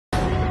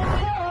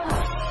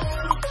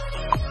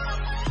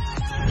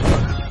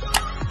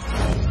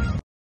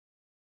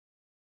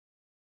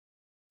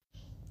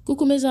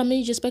Coucou mes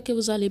amis, j'espère que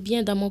vous allez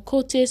bien. Dans mon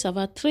côté, ça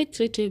va très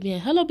bien.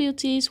 Hello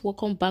beauties,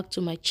 welcome back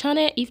to my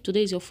channel. If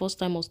today is your first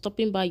time or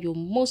stopping by, you're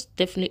most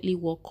definitely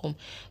welcome.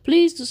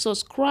 Please do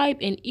subscribe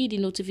and hit the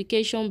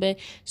notification bell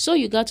so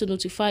you got to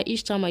notify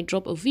each time I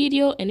drop a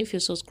video. And if you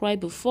subscribed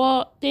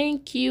before,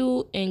 thank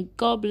you and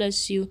God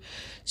bless you.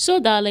 So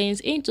darlings,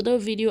 in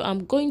today's video,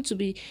 I'm going to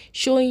be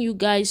showing you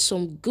guys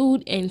some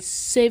good and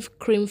safe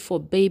cream for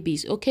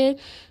babies, okay?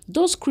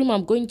 Those cream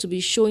I'm going to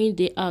be showing,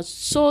 they are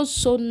so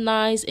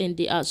nice and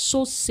they are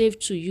so safe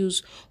to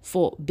use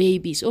for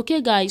babies, okay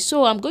guys?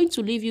 So I'm going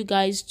to leave you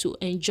guys to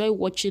enjoy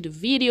watching the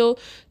video,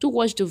 to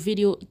watch the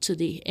video to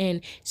the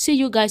end. See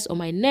you guys on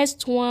my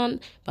next one.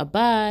 Bye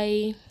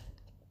bye.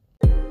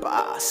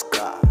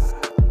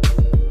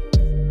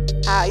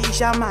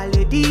 Aisha my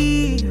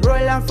lady,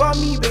 roll for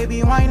me,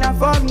 baby, wine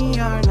for me,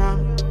 now.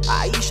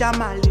 Aisha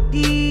my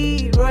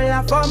lady,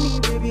 roll for me,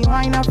 baby,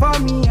 wine for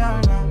me, now.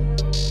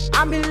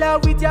 I'm in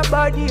love with your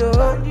body,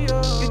 oh.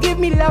 You give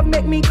me love,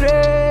 make me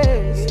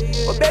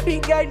crazy. Oh, baby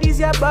girl, this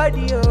your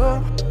body,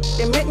 oh.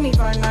 They make me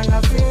fun and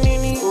I feel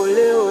me. Ole,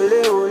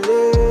 ole,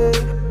 ole.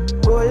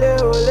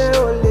 Ole, ole,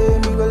 ole.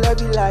 Me go love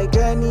you like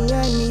any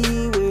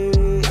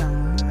way.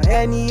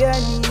 Any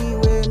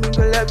way. Me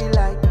go love you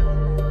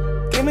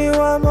like. Give me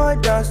one more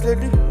dance,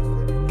 lady.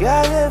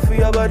 Got it for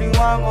your body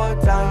one more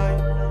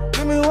time.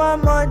 Give me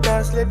one more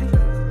dance, lady.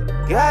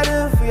 Got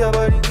it for your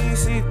body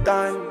this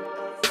time.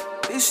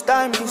 This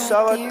time is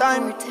our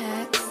time.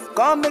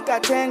 Come make I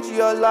change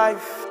your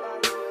life.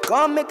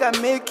 Come make I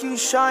make you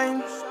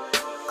shine.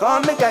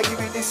 Come make I give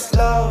you this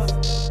love.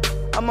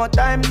 I'm on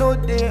time no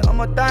day. I'm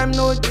on time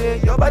no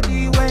day. Your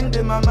body went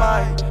in my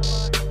mind.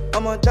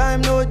 I'm on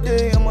time no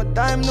day. I'm on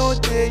time no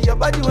day. Your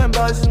body went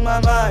buzzing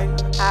my mind.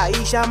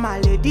 Aisha my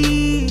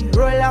lady,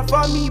 roll up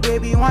for me,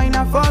 baby, wine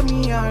up for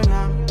me, now.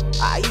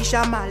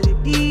 Aisha my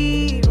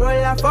lady, roll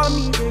up for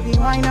me, baby,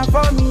 wine up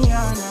for me,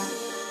 now.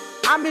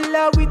 I'm in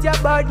love with your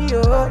body,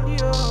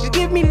 oh. You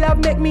give me love,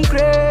 make me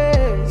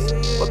crazy.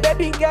 Oh,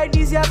 baby girl,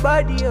 this your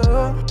body,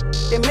 oh.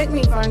 They make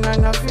me fun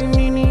and I feel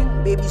me.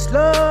 Baby,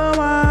 slow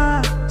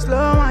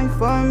wine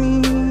for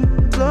me.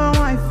 Slow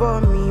wine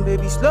for me,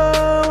 baby,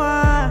 slow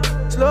wine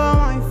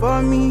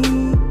for me.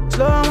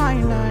 Slow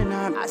wine,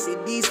 nah. I say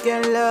this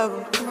girl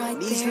love,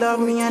 this love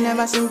me I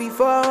never seen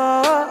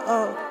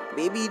before.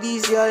 Baby,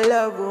 this your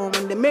love, oh.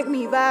 When they make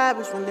me vibe,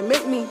 it's when they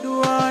make me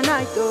do all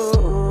night,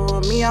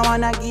 oh. Me, I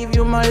wanna give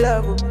you my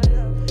love, oh.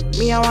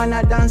 Me, I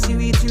wanna dance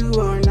with you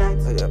all night.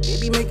 Oh, yeah,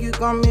 baby, make you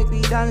come, make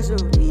me dance,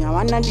 oh. Me, I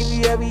wanna give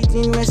you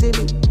everything,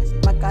 recipe.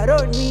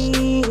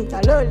 Macaroni,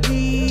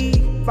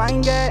 taloli.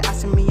 Fine girl, I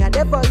say me, I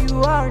there for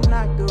you all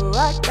night, oh.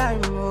 Hot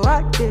time, oh,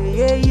 hot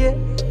day, yeah.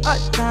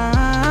 Hot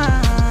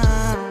time.